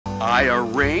I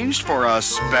arranged for a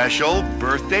special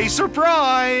birthday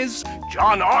surprise.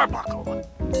 Jon Arbuckle.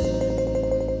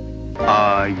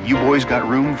 You boys got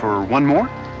room for one more?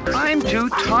 I'm too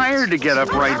tired to get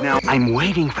up right now. I'm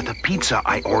waiting for the pizza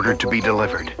I ordered to be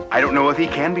delivered. I don't know if he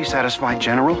can be satisfied,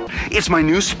 General. It's my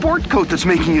new sport coat that's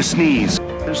making you sneeze.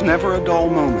 There's never a dull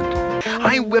moment.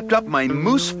 I whipped up my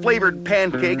mousse-flavored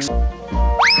pancakes.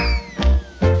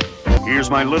 Here's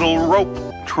my little rope.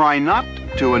 Try not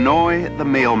to annoy the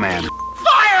mailman.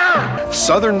 Fire!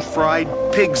 Southern fried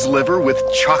pig's liver with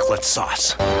chocolate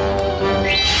sauce.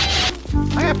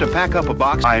 I have to pack up a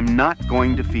box. I'm not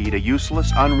going to feed a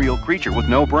useless, unreal creature with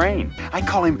no brain. I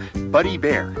call him Buddy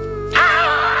Bear.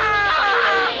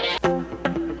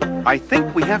 I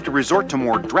think we have to resort to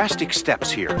more drastic steps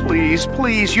here. Please,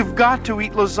 please, you've got to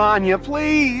eat lasagna,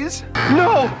 please.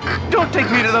 No, don't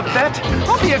take me to the vet.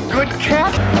 I'll be a good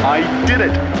cat. I did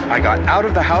it. I got out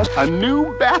of the house a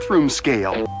new bathroom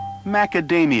scale.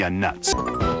 Macadamia nuts.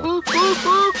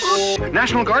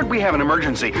 National Guard, we have an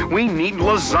emergency. We need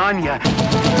lasagna.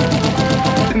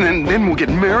 And then we'll get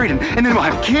married, and then we'll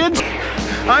have kids.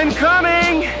 I'm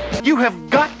coming! You have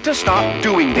got to stop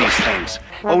doing these things.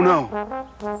 Oh, no.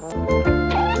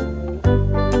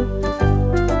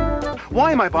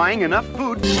 Why am I buying enough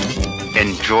food?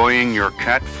 Enjoying your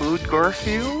cat food,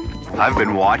 Garfield? I've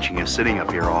been watching you sitting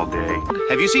up here all day.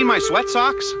 Have you seen my sweat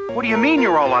socks? What do you mean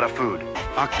you're all out of food?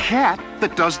 A cat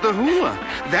that does the hula.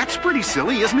 That's pretty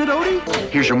silly, isn't it, Odie?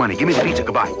 Here's your money. Give me the pizza.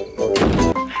 Goodbye.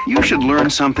 You should learn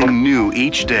something new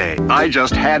each day. I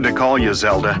just had to call you,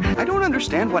 Zelda. I don't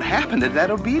understand what happened at that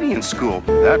obedience school.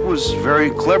 That was very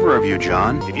clever of you,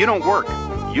 John. If you don't work,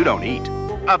 you don't eat.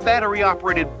 A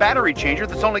battery-operated battery changer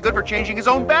that's only good for changing his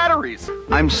own batteries.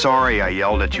 I'm sorry I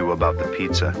yelled at you about the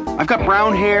pizza. I've got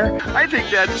brown hair. I think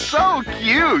that's so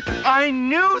cute. I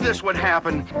knew this would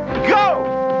happen.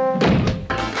 Go!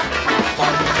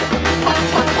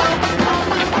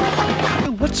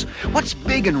 What's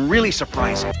big and really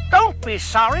surprising? Don't be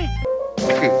sorry.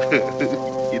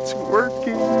 It's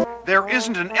working. There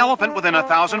isn't an elephant within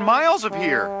 1,000 miles of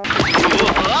here.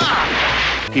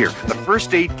 Here, the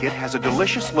first aid kit has a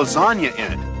delicious lasagna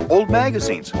in it. Old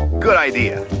magazines. Good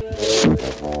idea.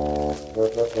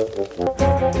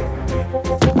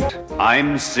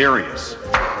 I'm serious.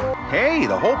 Hey,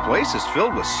 the whole place is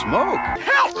filled with smoke.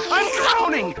 Help! I'm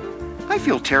drowning! I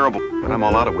feel terrible, but I'm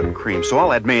all out of whipped cream, so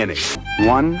I'll add mayonnaise.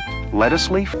 1 lettuce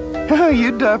leaf?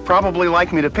 You'd probably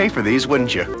like me to pay for these,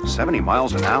 wouldn't you? 70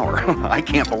 miles an hour. I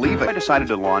can't believe it. I decided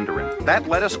to launder it. That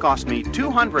lettuce cost me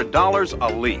 $200 a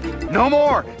leaf. No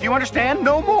more! Do you understand?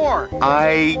 No more!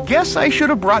 I guess I should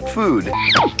have brought food.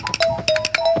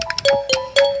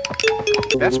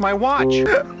 That's my watch.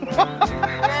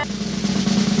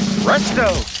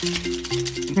 Presto!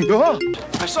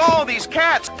 I saw all these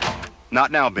cats!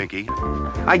 Not now, Binky.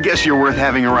 I guess you're worth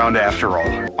having around after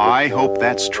all. I hope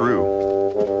that's true.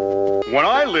 When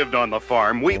I lived on the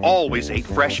farm, we always ate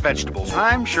fresh vegetables.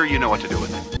 I'm sure you know what to do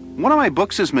with it. One of my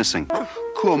books is missing.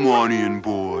 Come on in,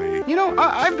 boy. You know,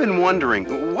 I've been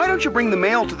wondering, why don't you bring the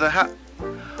mail to the house?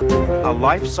 A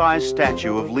life-size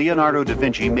statue of Leonardo da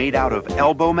Vinci made out of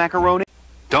elbow macaroni?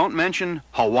 Don't mention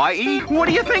Hawaii. What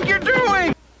do you think you're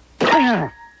doing?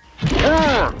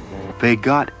 They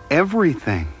got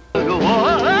everything.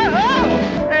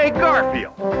 Hey,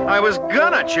 Garfield, I was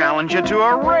gonna challenge you to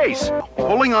a race.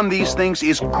 Pulling on these things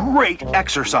is great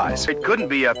exercise. It couldn't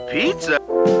be a pizza.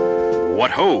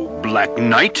 What ho, Black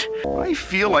Knight? I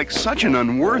feel like such an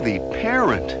unworthy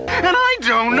parent. And I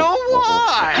don't know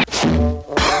why.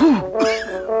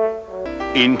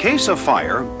 In case of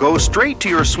fire, go straight to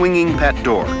your swinging pet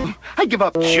door. I give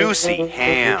up juicy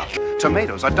ham.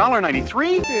 Tomatoes,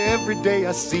 $1.93. Every day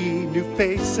I see new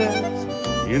faces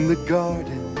in the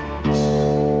garden.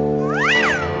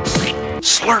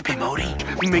 Slurpee, Modi.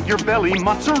 Make your belly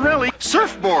mozzarella.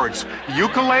 Surfboards,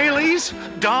 ukuleles,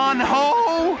 Don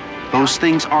Ho. Those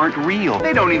things aren't real.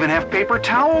 They don't even have paper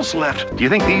towels left. Do you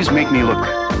think these make me look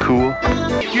cool?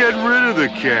 Get rid of the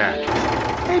cat.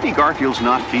 Maybe Garfield's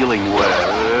not feeling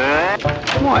well.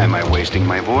 Why am I wasting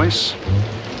my voice?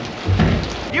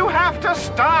 You have to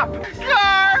stop!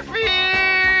 Garfield!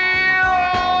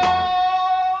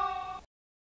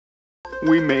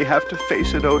 We may have to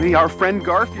face it, Odie. Our friend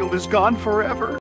Garfield is gone forever.